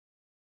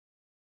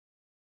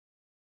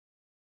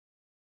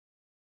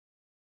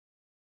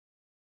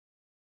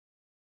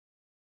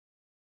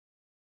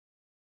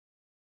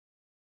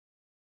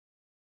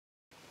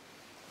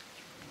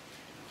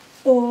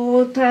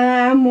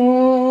Ota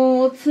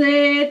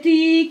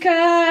motzetik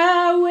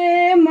hau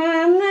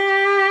eman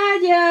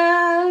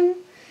nahian,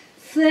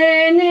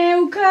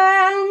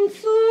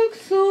 zeneukantzuk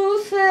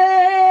zuzenean.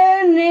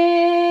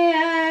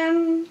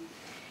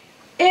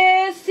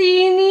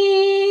 Ezin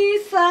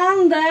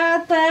izan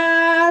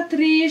data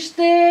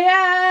triste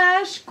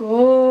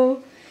asko,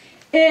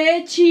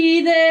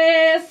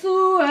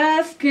 etxidezu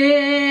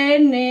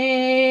azkenean.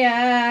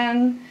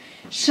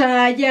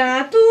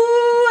 Saiatu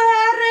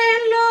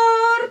arren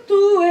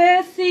lortu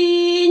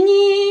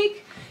ezinik,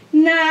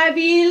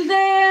 nabil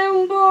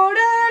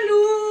denbora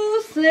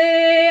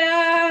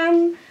luzean.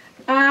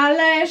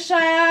 Ala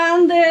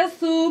esan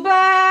dezu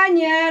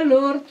baina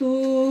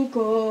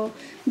lortuko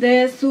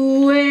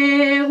dezu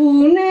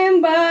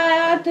egunen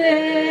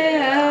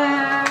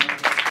batean.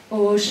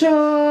 Oso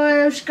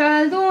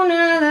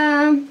euskalduna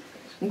da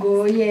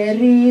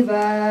Goierri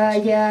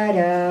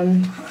baiara.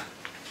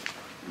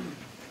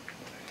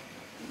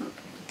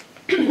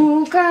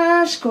 Guk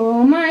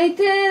asko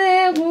maite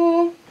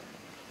dugu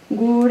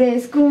gure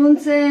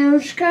hizkuntza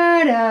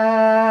euskara,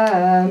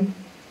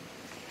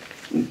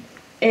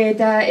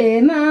 eta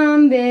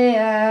eman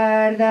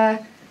behar da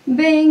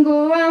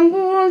behingoan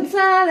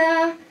bultzada,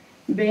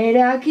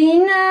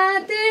 berakin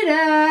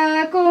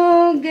aterako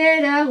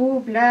gera gu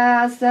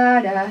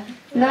plazara.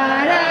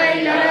 Larai,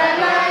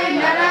 larai,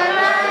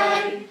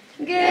 larai,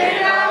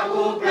 gera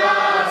gu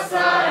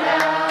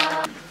plazara.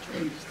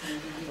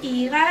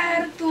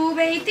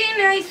 Igartubeiti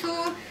naizu,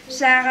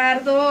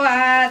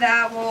 sagardoa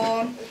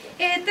dago,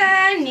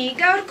 eta nik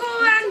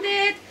gaurkoan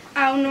det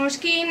hau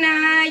noski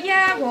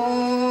nahiago.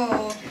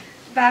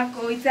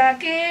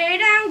 Bakoitzak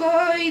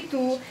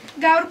erangoitu,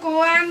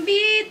 gaurkoan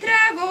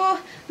bitrago,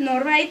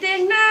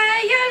 norbaitek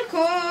nahi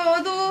halko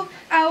du,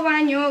 hau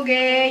baino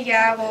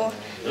gehiago.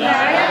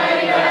 Larai,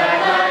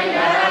 larai,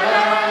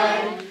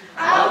 larai,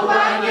 hau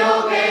baino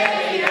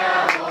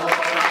gehiago.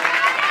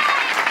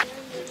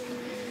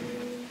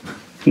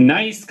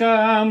 Naiz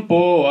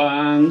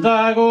kanpoan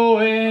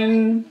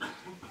dagoen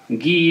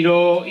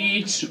giro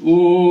hitz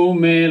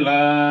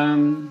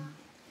umelan,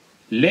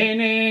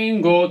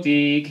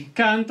 lehenengotik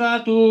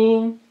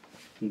kantatu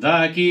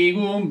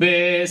dakigun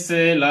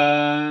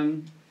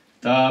bezelan,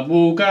 ta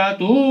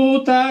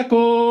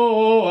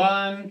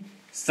bukatutakoan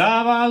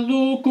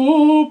zabaldu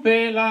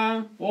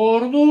kupela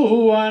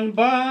orduan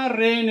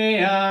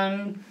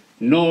barrenean,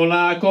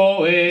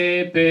 nolako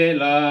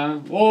epela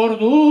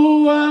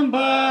orduan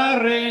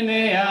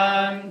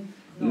barrenean,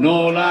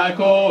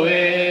 nolako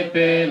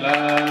epela.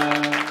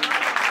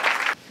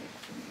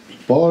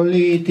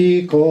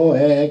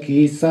 Politikoek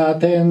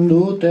izaten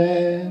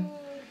dute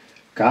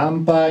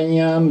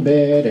kanpainan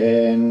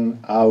beren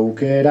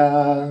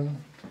aukera,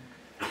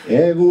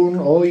 egun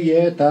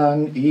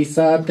hoietan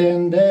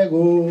izaten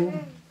dugu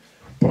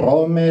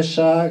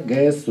promesa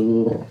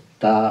gezur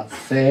ta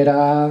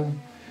zera.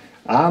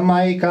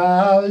 11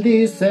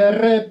 aldiz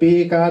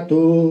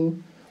errepikatu,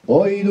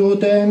 oi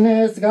duten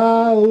ez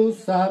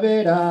gauza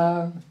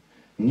bera,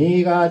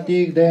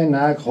 nigatik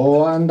denak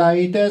joan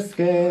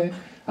daitezke,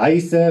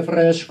 haize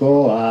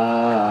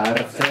freskoa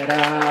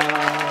hartzera.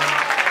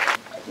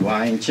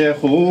 Guaintxe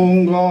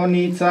jungo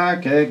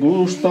nitzake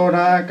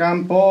gustora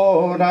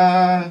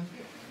kanpora,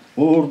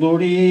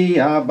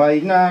 urduria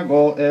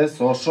bainago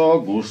ez oso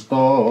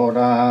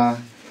gustora.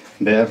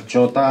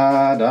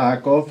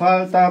 Bertxotarako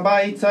falta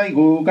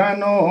baitzaigu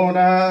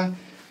ganora,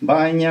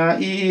 baina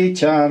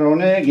itxaron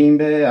egin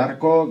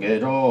beharko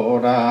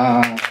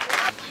gerora.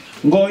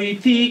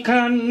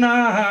 Goitikan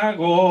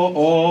nago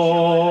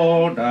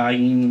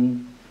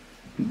orain,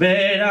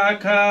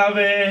 beraka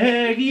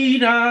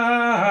begira,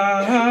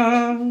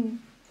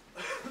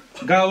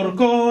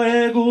 gaurko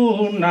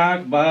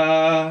egunak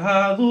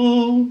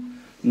badu,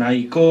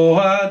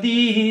 nahikoa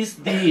diz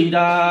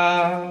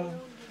dira.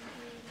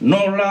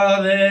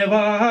 Nola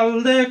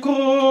debaldekoa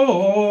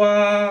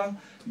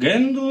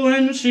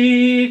genduen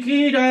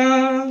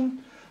sikira,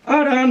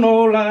 ara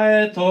nola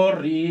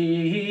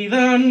etorri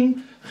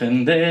dan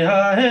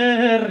jendea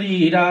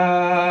herrira.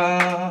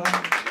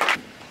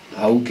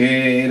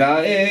 Aukera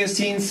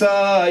ezin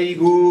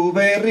zaigu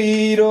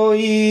berriro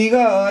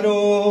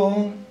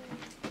igaro,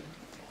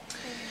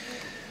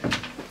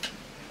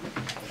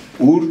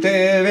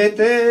 urte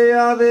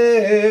betea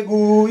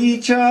degu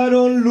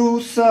itxaron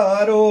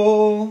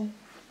luzaro.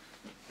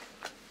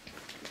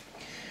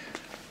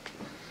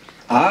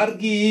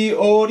 Argi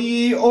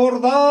hori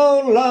hor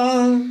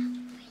daola,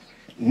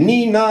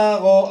 ni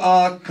nago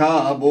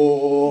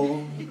akabo.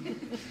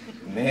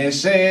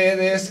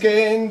 Mesedez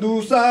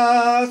kendu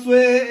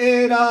zazue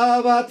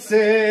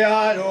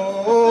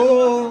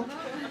erabatzearo.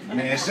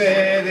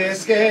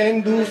 Mesedez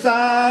kendu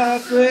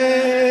zazue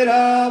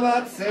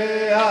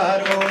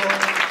erabatzearo.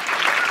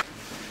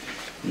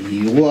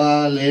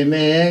 Igual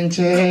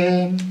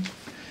hementxe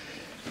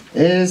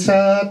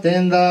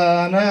esaten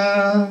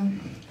dana,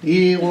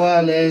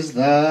 igual ez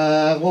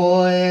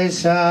dago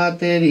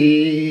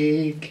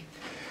esaterik,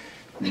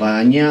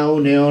 baina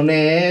une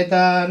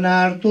honetan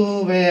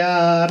hartu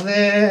behar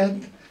dut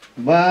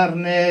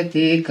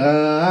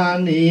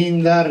barnetikan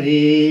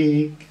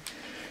indarrik.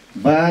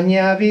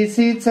 Baina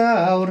bizitza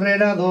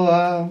aurrera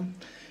doa,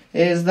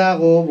 ez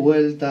dago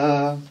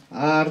buelta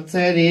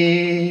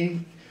hartzerik.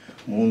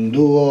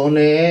 Mundu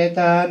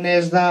honetan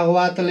ez dago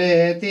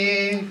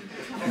atletik,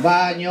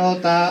 baino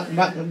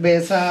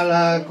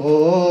bezalako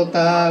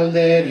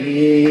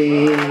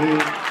talderik.